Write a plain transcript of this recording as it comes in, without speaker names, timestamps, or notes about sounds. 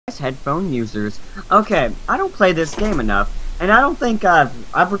headphone users. Okay, I don't play this game enough, and I don't think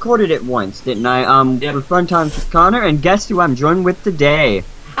I've recorded it once, didn't I? Yep. With Fun Times with Connor, and guess who I'm joined with today?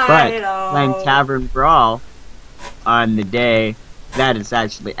 But playing Taven Brawl on the day that it's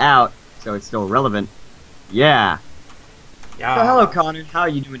actually out, so it's still relevant. Yeah. So hello, Connor. How are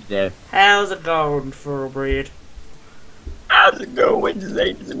you doing today? How's it going, Furbreed? How's it going,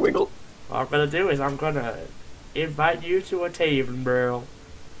 Zayden's Wiggle? What I'm gonna do is I'm gonna invite you to a Taven Brawl.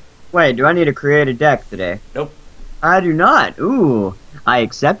 Wait, do I need to create a deck today? Nope. I do not. Ooh, I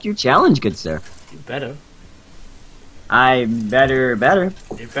accept your challenge, good sir. You better. I better. You better,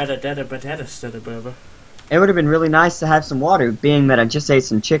 It would have been really nice to have some water, being that I just ate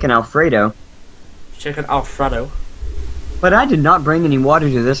some chicken Alfredo. Chicken Alfredo. But I did not bring any water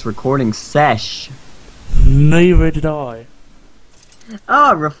to this recording sesh. Neither did I.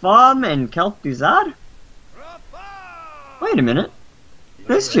 Oh, Rafam and Kelpuzad? Wait a minute.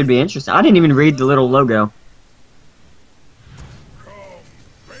 This should be interesting. I didn't even read the little logo.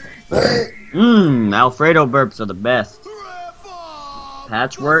 Alfredo burps are the best.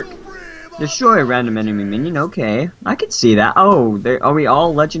 Patchwork. Destroy a random enemy minion. Okay, I can see that. Oh, are we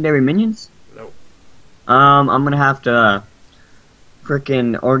all legendary minions? Nope. I'm gonna have to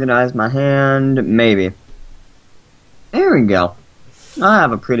frickin' organize my hand. Maybe. There we go. I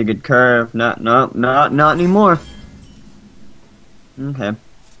have a pretty good curve. Not anymore. Okay.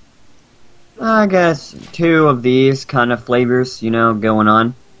 I guess 2 of these kind of flavors, you know, going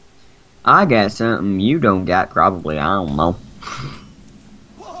on. I guess something you don't got, probably. I don't know.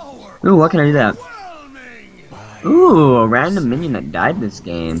 Ooh, what can I do that? Ooh, a random minion that died this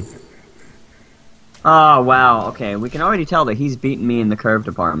game. Oh, wow. Okay, we can already tell that he's beaten me in the curve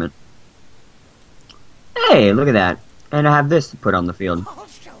department. Hey, look at that. And I have this to put on the field.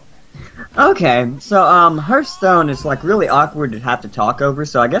 Okay, so, Hearthstone is, like, really awkward to have to talk over,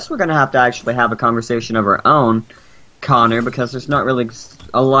 so I guess we're gonna have to actually have a conversation of our own, Connor, because there's not really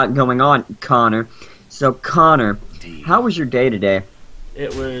a lot going on, Connor. So, Connor, how was your day today?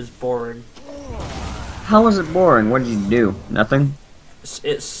 It was boring. How was it boring? What did you do? Nothing?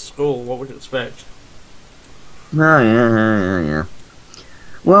 It's school, what would you expect? Oh, yeah.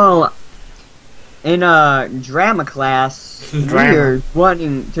 Well, in drama class, we're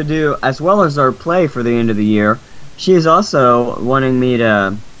wanting to do, as well as our play for the end of the year, she's also wanting me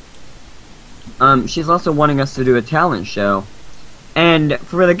to, she's also wanting us to do a talent show. And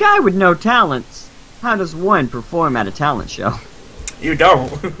for the guy with no talents, how does one perform at a talent show? You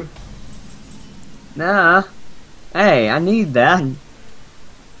don't. Nah. Hey, I need that.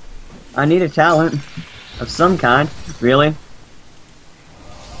 I need a talent of some kind. Really?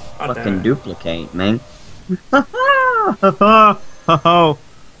 Fucking duplicate, man. I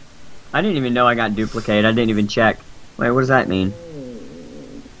didn't even know I got duplicate. I didn't even check. Wait, what does that mean?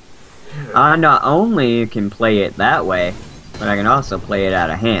 I not only can play it that way, but I can also play it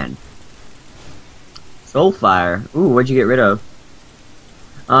out of hand. Soulfire. Ooh, what'd you get rid of?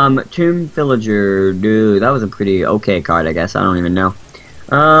 Tomb Villager. Dude, that was a pretty okay card, I guess. I don't even know.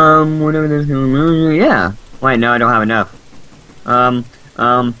 Whatever this is. Yeah. Wait, no, I don't have enough. And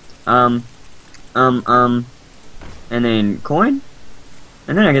then coin?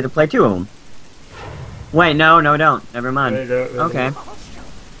 And then I get to play 2 of them. Wait, no, I don't. Never mind. Okay.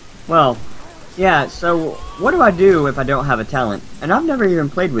 Well, yeah, so what do I do if I don't have a talent? And I've never even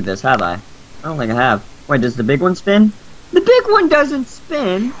played with this, have I? I don't think I have. Wait, does the big one spin? The big one doesn't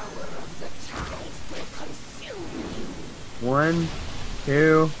spin! 1,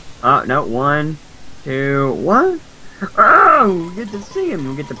 2... Oh, no, 1, 2... What? Oh! We get to see him.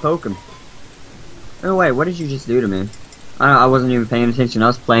 We get to poke him. Oh, wait, what did you just do to me? I wasn't even paying attention. I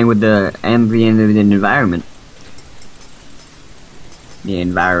was playing with the ambient environment. The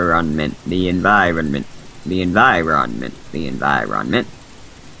environment.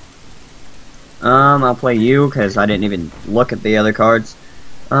 I'll play you, because I didn't even look at the other cards.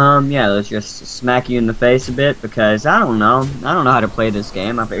 Yeah, let's just smack you in the face a bit, because I don't know. I don't know how to play this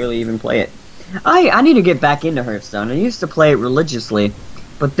game. I barely even play it. I need to get back into Hearthstone. I used to play it religiously,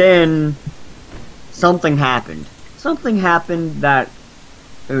 but then something happened. Something happened that...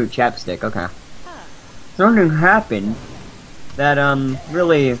 Ooh, chapstick, okay. Something happened that,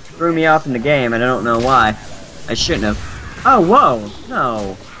 really threw me off in the game, and I don't know why. I shouldn't have. Oh, whoa!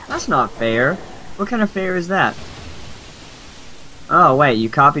 No, that's not fair. What kind of fair is that? Oh, wait, you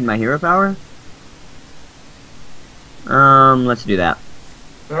copied my hero power? Let's do that.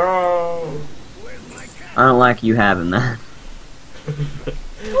 Oh. I don't like you having that.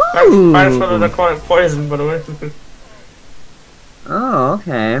 I just wanted to call it poison, by the way. Oh,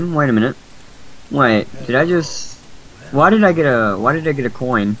 okay. Wait a minute. Wait, did I just... Why did I get a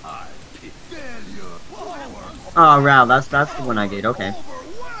coin? Oh, wow, that's the one I get. Okay.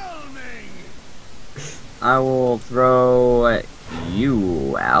 I will throw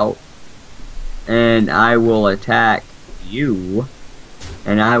you out, and I will attack you,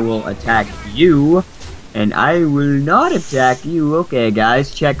 and I will attack you, and I will not attack you. Okay,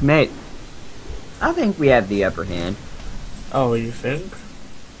 guys, checkmate. I think we have the upper hand. Oh, you think?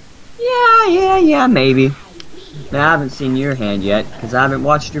 Yeah, maybe. Now, I haven't seen your hand yet, because I haven't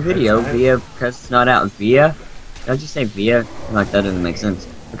watched your video because it's not out. Via? Did I just say via? Like, that doesn't make sense.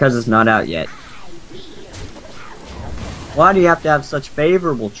 Because it's not out yet. Why do you have to have such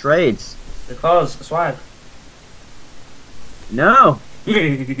favorable trades? Because swag. No!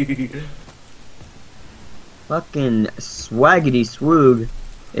 Fucking swaggity swoog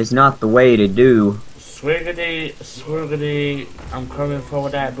is not the way to do. Swiggity, swoogity, I'm coming for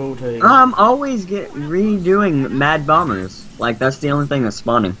that booty. I'm always redoing Mad Bombers. Like, that's the only thing that's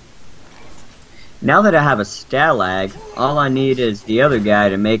spawning. Now that I have a Stalag, all I need is the other guy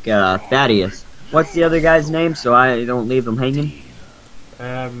to make Thaddeus. What's the other guy's name so I don't leave him hanging?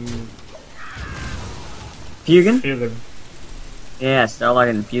 Fugan? Fugan. Yeah, Stalag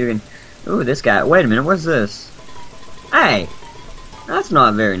and Fugan. Ooh, this guy. Wait a minute, what's this? Hey! That's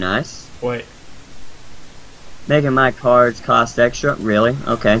not very nice. Wait. Making my cards cost extra? Really?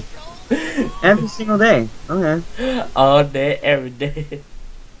 Okay. Every single day. Okay. All day, every day.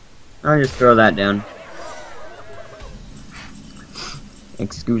 I'll just throw that down.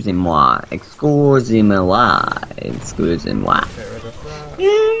 Excusez-moi. Excusez-moi. Excusez-moi.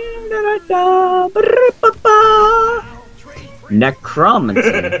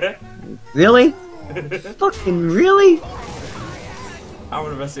 Necromancy. Really? Fucking really? I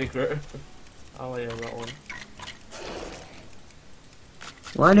want a secret. I'll let you have that one.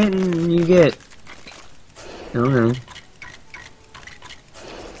 Why didn't you get... Okay.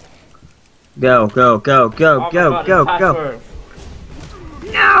 Go, go, go, go, Oh go, God, go, it's go. patchwork.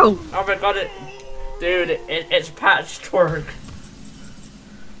 No! Oh my god, dude, it's patchwork.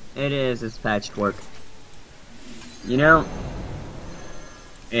 It is, it's patchwork. You know?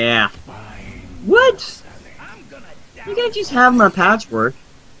 Yeah. What? You can't just have my patchwork.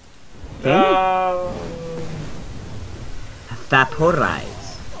 No.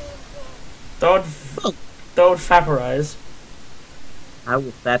 Vaporize. Don't vaporize. I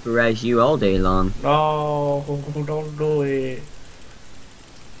will vaporize you all day long. No, don't do it.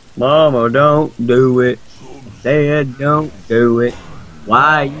 Mama, don't do it. Dad, don't do it.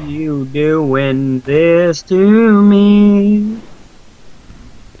 Why you doing this to me?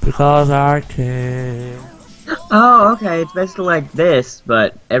 Because I can. Oh, okay, it's basically like this,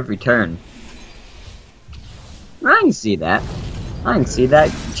 but every turn. I can see that. I can see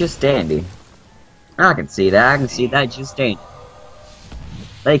that just dandy. I can see that. I can see that just dandy.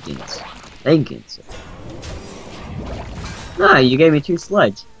 Thinkins. Ah, you gave me 2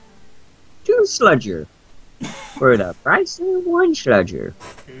 sludge. 2 sludger. For the price of 1 sludger.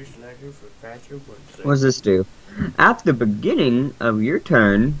 2 sludger for patcher 1 sludger. What does this do? At the beginning of your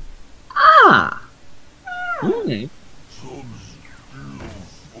turn. Ah! Okay.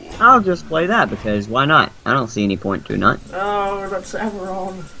 I'll just play that because why not? I don't see any point to not. Oh, that's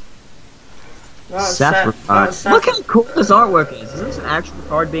Saffron. Saffron. Look how cool this artwork is. Is this an actual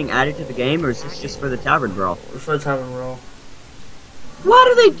card being added to the game, or is this just for the Taven Brawl? It's for the Taven Brawl. Why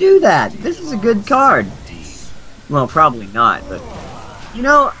do they do that? This is a good card. Well, probably not, but... You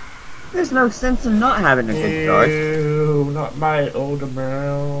know, there's no sense in not having a good card. Ew, not my old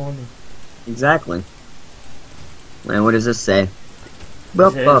man. Exactly. And what does this say? You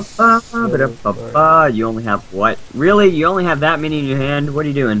only have what? Really? You only have that many in your hand? What are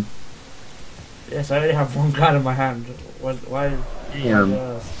you doing? Yes, I only have 1 card in my hand. Why? Damn.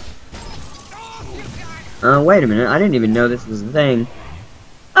 Wait a minute. I didn't even know this was a thing.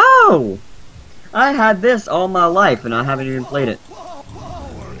 Oh! I had this all my life and I haven't even played it.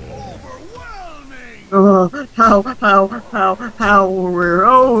 Oh, how we're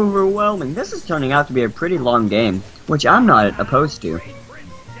overwhelming. This is turning out to be a pretty long game, which I'm not opposed to.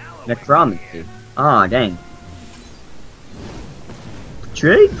 Necromancy. Aw, dang.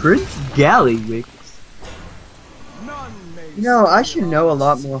 Trade Prince Gallywix. You know, I should know a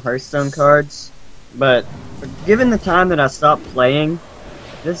lot more Hearthstone cards, but given the time that I stopped playing,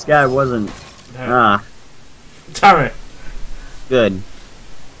 this guy wasn't... Damn it. Good.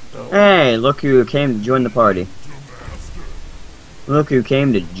 Oh. Hey, look who came to join the party. Look who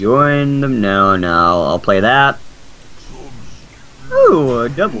came to join them. No, I'll play that. Ooh, a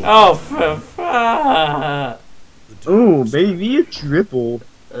double. Oh, for fuck. Ooh, baby, a triple.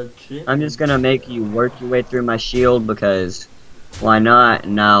 I'm just gonna make you work your way through my shield because why not?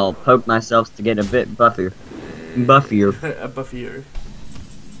 And I'll poke myself to get a bit buffier. A buffier.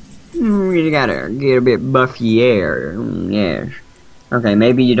 You gotta get a bit buffier. Yes. Okay,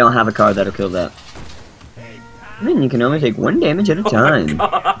 maybe you don't have a card that'll kill that. Then you can only take 1 damage at a time.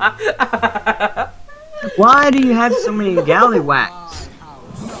 Why do you have so many gallywhacks?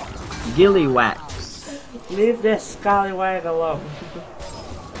 Gillywhacks. Leave this scallywag alone.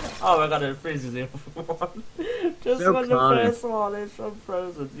 Oh my god, it freezes you. Just So when the common. first one is from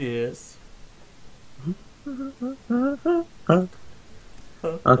Frozen, yes.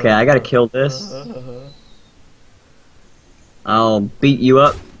 Okay, I gotta kill this. I'll beat you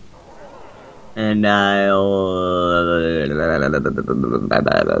up. And I'll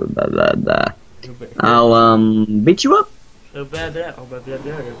beat you up.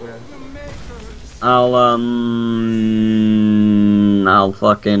 I'll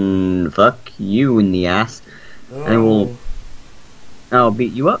fucking fuck you in the ass. And I'll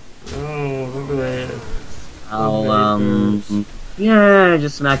beat you up. I'll yeah,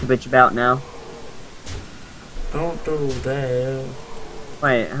 just smack a bitch about now. Don't do that.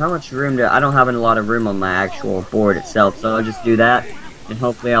 Wait, how much room I don't have a lot of room on my actual board itself, so I'll just do that, and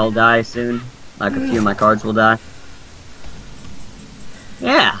hopefully I'll die soon. Like a few of my cards will die.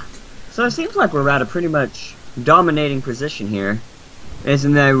 Yeah, so it seems like we're at a pretty much dominating position here.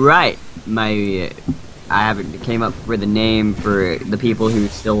 Isn't that right? I haven't came up with a name for the people who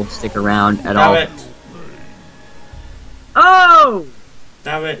still stick around at all. Damn it! Oh!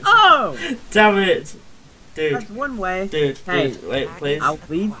 Damn it! Oh! Damn it! Dude. That's one way. Dude, hey, wait, please.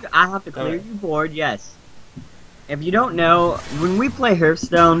 I have to clear your board, yes. If you don't know, when we play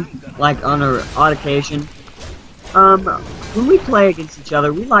Hearthstone, like on an odd occasion, when we play against each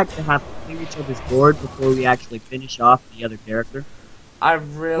other, we like to have to clear each other's board before we actually finish off the other character.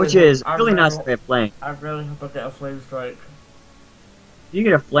 Which is a really nice way of playing. I really hope I get a flame strike. If you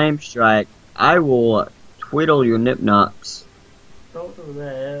get a flame strike, I will twiddle your nip knots. Don't do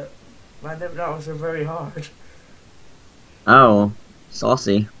that. My nip knots are very hard. Oh,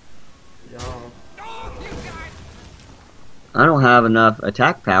 saucy. Yeah. I don't have enough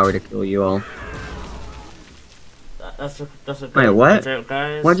attack power to kill you all. That's a Wait, what? joke,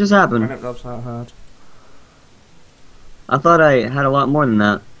 guys. What just My happened? nip knots aren't hard. I thought I had a lot more than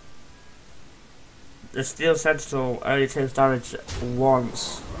that. The Steel Sentinel only takes damage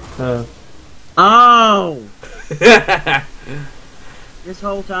once per. Oh! This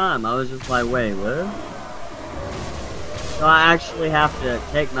whole time, I was just like, wait, what? So I actually have to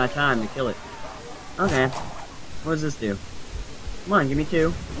take my time to kill it. Okay. What does this do? Come on, give me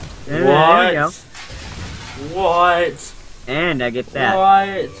 2. There we go. What? And I get that.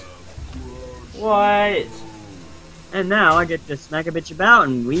 What? And now I get to smack a bitch about,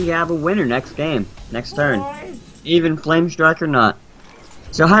 and we have a winner next game. Next turn. What? Even Flame Strike or not.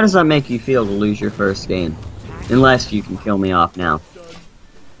 So how does that make you feel to lose your first game? Unless you can kill me off now.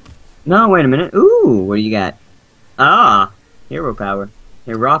 No, wait a minute. Ooh, what do you got? Ah, hero power.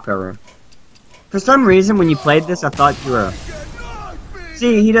 Hero power. For some reason, when you played this, I thought you were...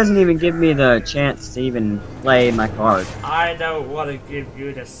 See, he doesn't even give me the chance to even play my card. I don't want to give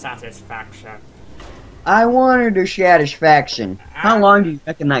you the satisfaction. I wanted a satisfaction. How long do you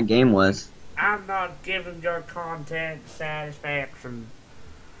reckon that game was? I'm not giving your content satisfaction.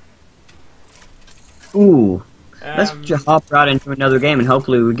 Ooh. Let's just hop right into another game and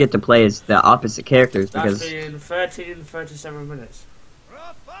hopefully we get to play as the opposite characters because... That's been 37 minutes.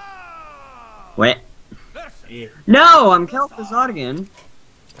 Wait. Yeah. No! I'm Kel'Thuzad again.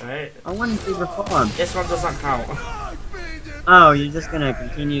 Alright. I wanted to reform. This one doesn't count. Oh, you're just gonna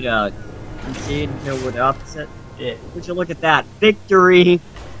continue to concede until we're the opposite? Yeah. Would you look at that? Victory!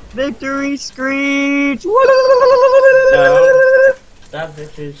 Victory screech! No. That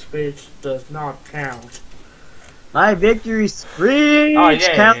victory speech does not count. My victory screech! Oh,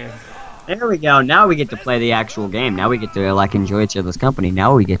 yeah, count. yeah. There we go. Now we get to play the actual game. Now we get to like enjoy each other's company.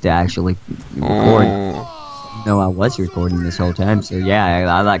 Now we get to actually record. No, I was recording this whole time. So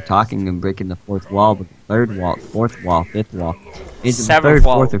yeah, I like talking and breaking the fourth wall, but the third wall, fourth wall, fifth wall. It's the third,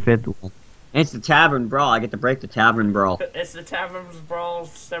 fourth, or fifth wall. It's the Tavern Brawl. I get to break the Tavern Brawl. It's the Tavern Brawl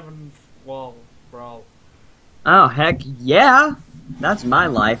 7th wall brawl. Oh heck yeah! That's my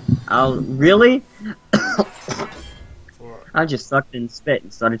life. Really? I just sucked in spit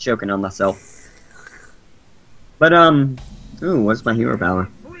and started choking on myself. But ooh, what's my hero power?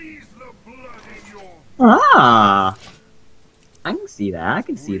 Ah! I can see that, I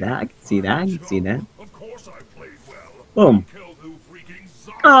can see that, I can see that, I can see that. Boom.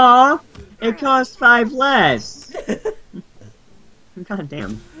 Aw! It costs 5 less! God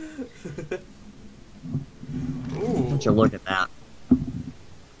damn. Ooh. Don't you look at that.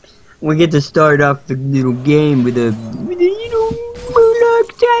 We get to start off the little game with a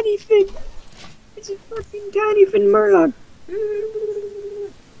Murloc tiny fin. It's a fucking tiny fin Murloc.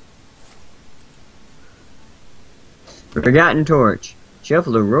 Forgotten Torch.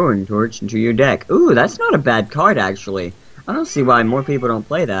 Shuffle a Roaring Torch into your deck. Ooh, that's not a bad card, actually. I don't see why more people don't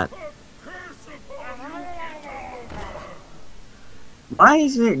play that. Why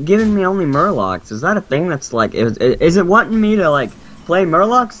is it giving me only Murlocs? Is that a thing that's like... Is it wanting me to, like, play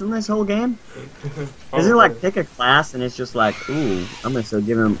Murlocs in this whole game? Is it like, pick a class and it's just like, ooh, I'm gonna still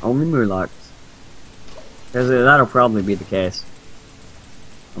give him only Murlocs? Because that'll probably be the case.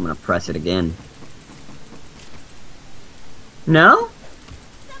 I'm gonna press it again. No?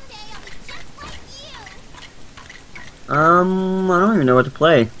 I don't even know what to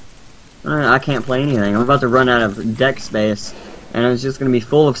play. I can't play anything. I'm about to run out of deck space. And it's just gonna be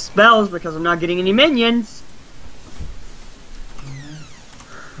full of spells because I'm not getting any minions!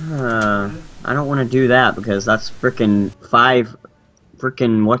 I don't want to do that because that's frickin' 5...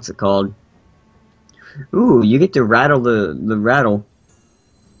 Frickin' what's it called? Ooh, you get to rattle the rattle.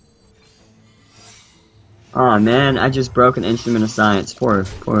 Aw, man, I just broke an instrument of science. Poor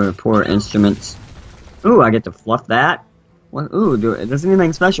instruments. Ooh, I get to fluff that. What? Ooh, does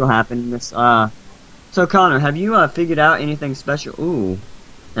anything special happen in this, So, Connor, have you, figured out anything special? Ooh,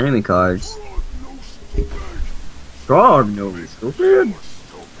 enemy cards. God, no, stupid.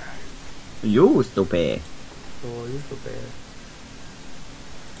 You stupid. Oh, you stupid.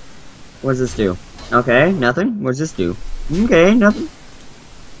 What does this do? Okay, nothing. What does this do? Okay, nothing.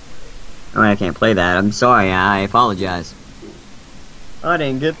 Oh, I can't play that. I'm sorry. I apologize. I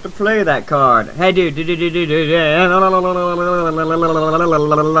didn't get to play that card. Hey, dude.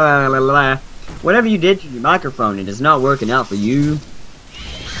 Whatever you did to your microphone, it is not working out for you.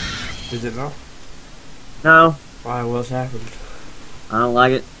 Is it not? No. Why? What's happened? I don't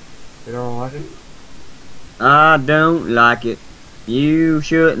like it. You don't like it? I don't like it. You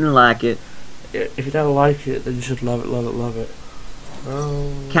shouldn't like it. If you don't like it, then you should love it, love it, love it.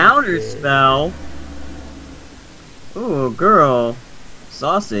 Oh. Counter spell. Ooh, girl.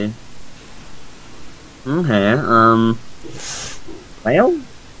 Saucy. Okay, well,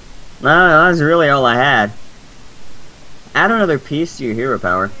 that's really all I had. Add another piece to your hero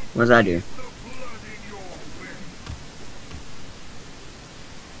power. What does that do?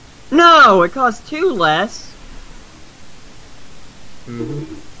 No, it costs 2 less.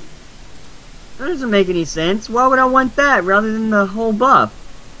 Mm-hmm. That doesn't make any sense. Why would I want that rather than the whole buff?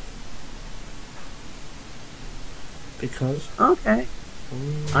 Because? Okay.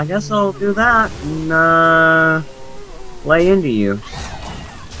 I guess I'll do that and, lay into you.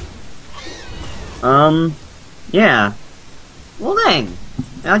 Yeah. Well, dang.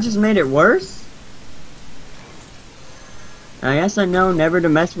 I just made it worse? I guess I know never to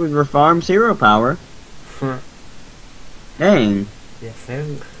mess with Reform's hero power. Dang. You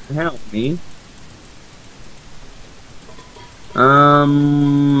think? Help me.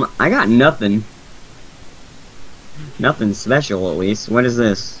 I got nothing. Nothing special, at least. What is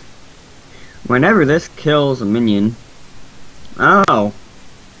this? Whenever this kills a minion... Oh.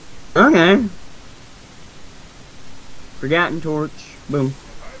 Okay. Forgotten Torch. Boom.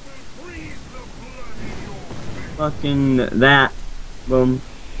 Fucking that. Boom.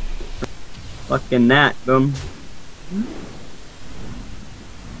 Fucking that. Boom.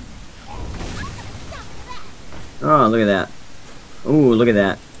 Oh, look at that. Ooh, look at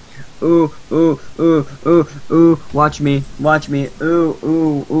that. Ooh, ooh, ooh, ooh, ooh, watch me, ooh,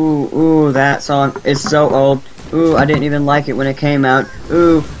 ooh, ooh, ooh, that song is so old. Ooh, I didn't even like it when it came out.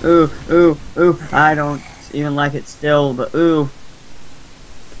 Ooh, ooh, ooh, ooh, I don't even like it still, but ooh.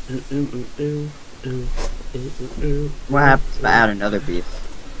 Ooh, ooh, ooh, ooh, ooh, ooh, ooh. What happens if I add another piece?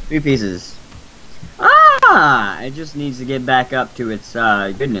 3 pieces. Ah! It just needs to get back up to its,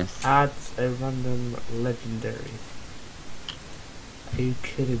 goodness. Adds a random legendary. Are you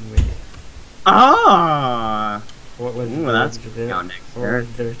kidding me? Ah! What legendary Ooh, that's did you get? going next What turn.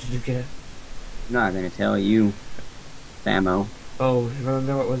 legendary did you get? I'm not gonna tell you, Samo. Oh, you wanna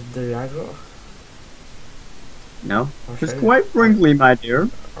know what legendary I got? No? Because Okay. quite frankly, my dear,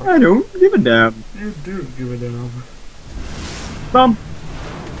 I don't give a damn. You do give a damn. Bum,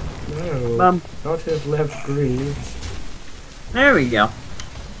 No. bum. Not his left greaves. There we go.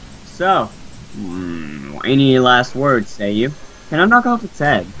 So, any last words, say you? Can I knock off its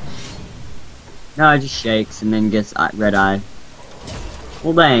head? No, it just shakes and then gets red eye.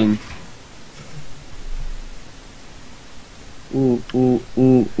 Well, dang. Ooh, ooh,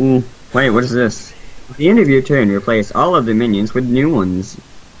 ooh, ooh. Wait, what is this? At the end of your turn, replace all of the minions with new ones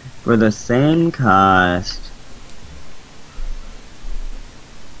for the same cost.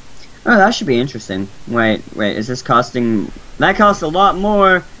 Oh, that should be interesting. Wait, is this costing... That costs a lot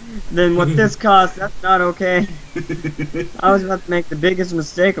more than what this costs. That's not okay. I was about to make the biggest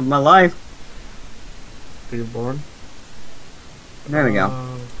mistake of my life. Are you born? There we go.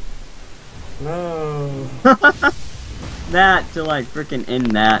 No. That to like freaking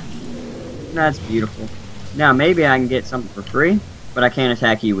end that. That's beautiful. Now maybe I can get something for free, but I can't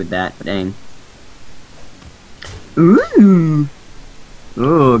attack you with that. Dang. Ooh.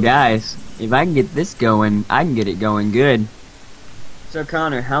 Ooh, guys. If I can get this going, I can get it going good. So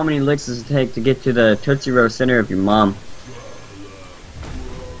Connor, how many licks does it take to get to the Tootsie Roll center of your mom?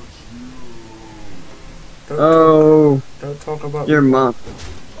 Don't talk about your mom.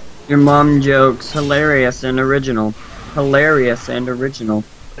 Your mom jokes, hilarious and original. Hilarious and original.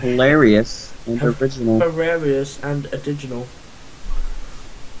 Hilarious and original. Hilarious and original.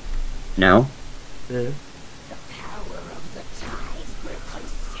 No. Yeah.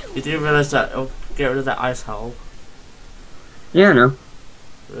 Did you realize that it'll get rid of that ice howl? Yeah, no.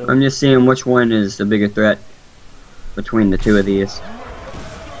 Yeah. I'm just seeing which one is the bigger threat between the two of these.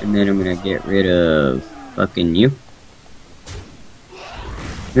 And then I'm gonna get rid of fucking you.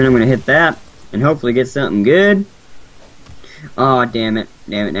 Then I'm gonna hit that and hopefully get something good. Oh, damn it.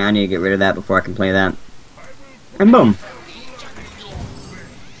 Damn it, now I need to get rid of that before I can play that. And boom.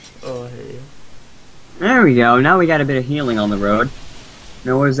 Oh, I hate you. There we go. Now we got a bit of healing on the road.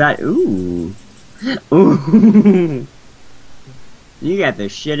 Now where's that? Ooh. Ooh. You got the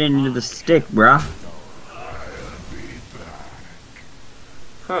shit into the stick, bruh.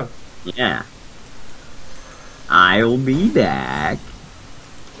 Huh. Yeah. I'll be back.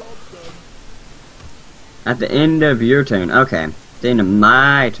 At the end of your turn. Okay. At the end of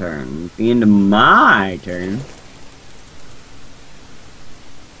my turn. At the end of my turn.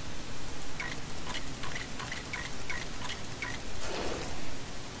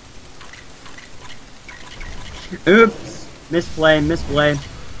 Oops. Misplay, misplay.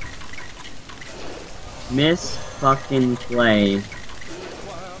 Miss fucking play.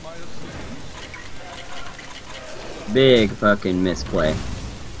 Big fucking misplay.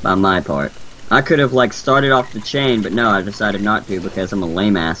 By my part. I could have like started off the chain, but no, I decided not to because I'm a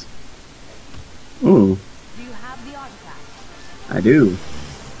lame ass. Ooh. Do you have the artifact? I do.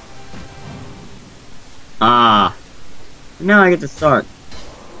 Ah. Now I get to start.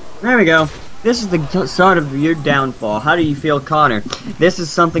 There we go. This is the start of your downfall. How do you feel, Connor? This is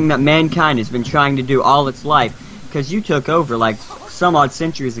something that mankind has been trying to do all its life. Because you took over like some odd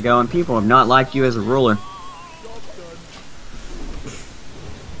centuries ago and people have not liked you as a ruler.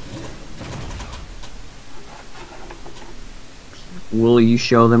 Will you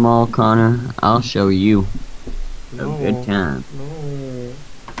show them all, Connor? I'll show you. No. A good time. No.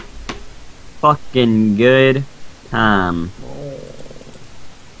 Fucking good time. No.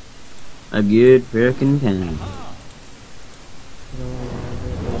 A good frickin' time. No.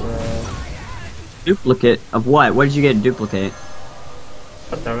 Duplicate of what? What did you get a duplicate?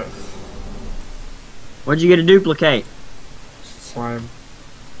 God damn it. What did you get a duplicate? Slime.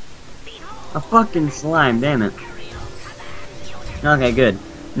 A fucking slime, damn it. Okay, good.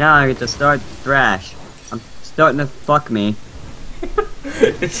 Now I get to start thrash. I'm starting to fuck me.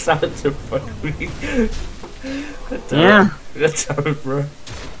 It started to fuck me. Yeah. That's how it, bro.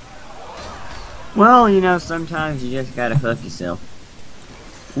 Well, you know, sometimes you just gotta fuck yourself.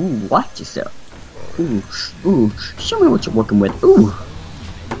 Ooh, watch yourself. Ooh, show me what you're working with. Ooh.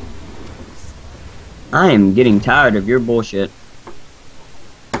 I am getting tired of your bullshit.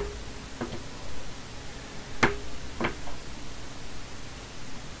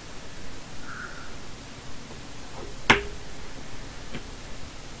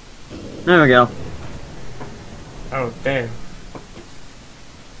 There we go. Oh, damn.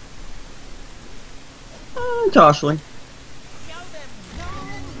 Toshly.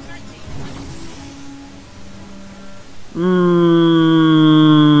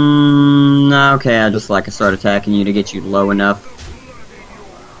 Okay, I just like to start attacking you to get you low enough.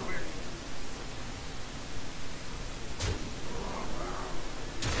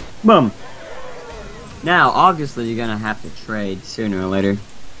 Boom. Now, obviously, you're gonna have to trade sooner or later.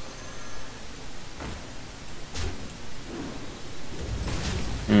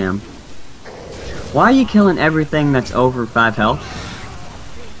 Damn. Why are you killing everything that's over 5 health?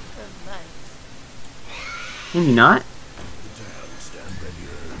 Can you not?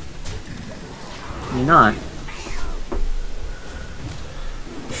 You're not.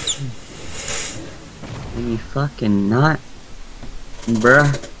 Can you fucking not?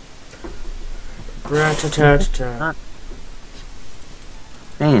 Bruh. Rat-a-tat-tat.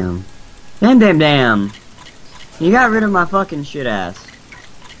 Damn. Damn. You got rid of my fucking shit ass.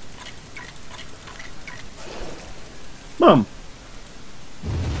 Boom.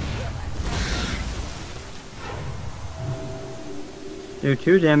 Do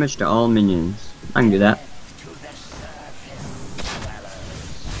 2 damage to all minions. I can do that.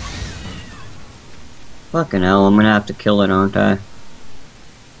 Fucking hell, I'm gonna have to kill it, aren't I?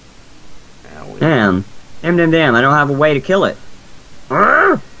 Damn. Damn. I don't have a way to kill it.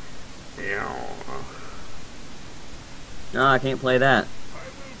 No, I can't play that.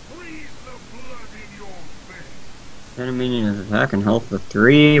 Enemy minion is attacking health for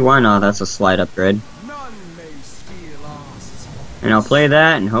 3. Why not? That's a slight upgrade. And I'll play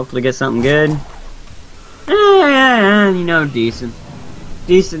that and hopefully get something good. You know, decent.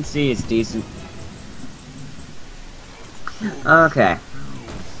 Decency is decent. Okay.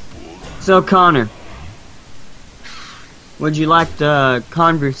 So, Connor, would you like to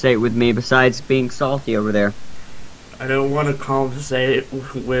conversate with me besides being salty over there? I don't want to conversate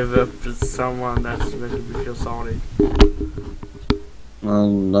with someone that's making me feel salty.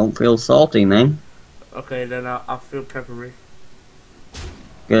 Well, don't feel salty, man. Okay, then I'll feel peppery.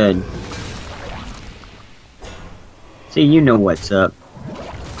 Good. See, you know what's up.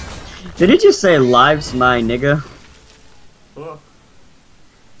 Did it just say lives, my nigga? Oh.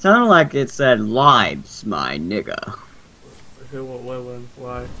 Sounded like it said lives, my nigga. Who, what, when,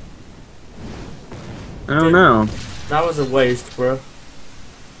 why? I don't know. That was a waste, bro.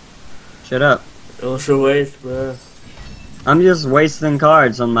 Shut up. It was a waste, bro. I'm just wasting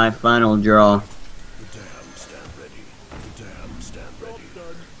cards on my final draw.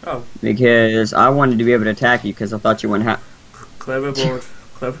 Oh. Because I wanted to be able to attack you because I thought you wouldn't have. Clever board.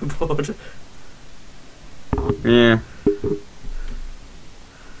 Clever board. Yeah.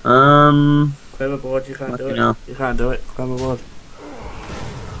 Clever board, you can't do it. No. You can't do it. Clever board.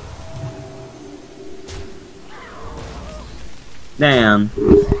 Damn,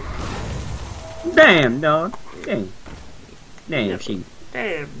 dog. Damn, she.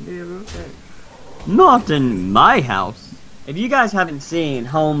 Damn, dude. Not in my house. If you guys haven't seen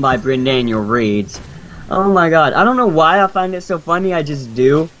Home by Bryn Daniel Reads, oh my god, I don't know why I find it so funny, I just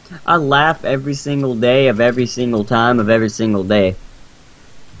do. I laugh every single day of every single time of every single day.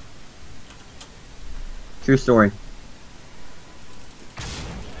 True story.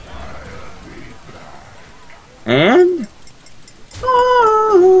 And?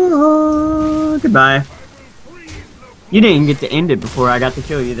 Oh, goodbye. You didn't get to end it before I got to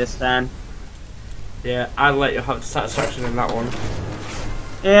kill you this time. Yeah, I'd let you have satisfaction in that one.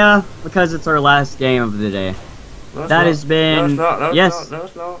 Yeah, because it's our last game of the day. No, That has been... No, it's not. No, yes. It's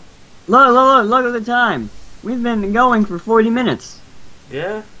not. No, it's not. Look at the time. We've been going for 40 minutes.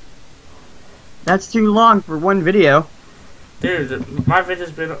 Yeah? That's too long for one video. Dude, my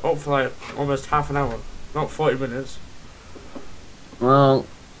video's been up for like almost half an hour. Not 40 minutes. Well,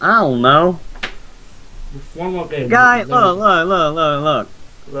 I don't know. One more game. Guy, look.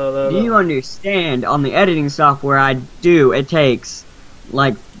 Do you understand? On the editing software I do, it takes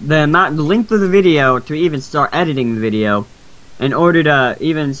like the length of the video to even start editing the video, in order to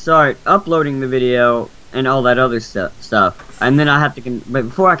even start uploading the video and all that other stuff. And then I have to, but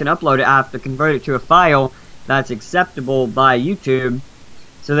before I can upload it, I have to convert it to a file that's acceptable by YouTube.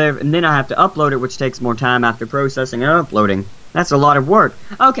 So and then I have to upload it, which takes more time after processing and uploading. That's a lot of work.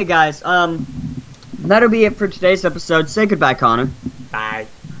 Okay, guys. That'll be it for today's episode. Say goodbye, Connor. Bye.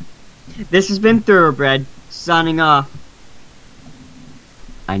 This has been Thoroughbred, signing off.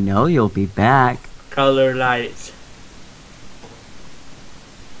 I know you'll be back. Color lights.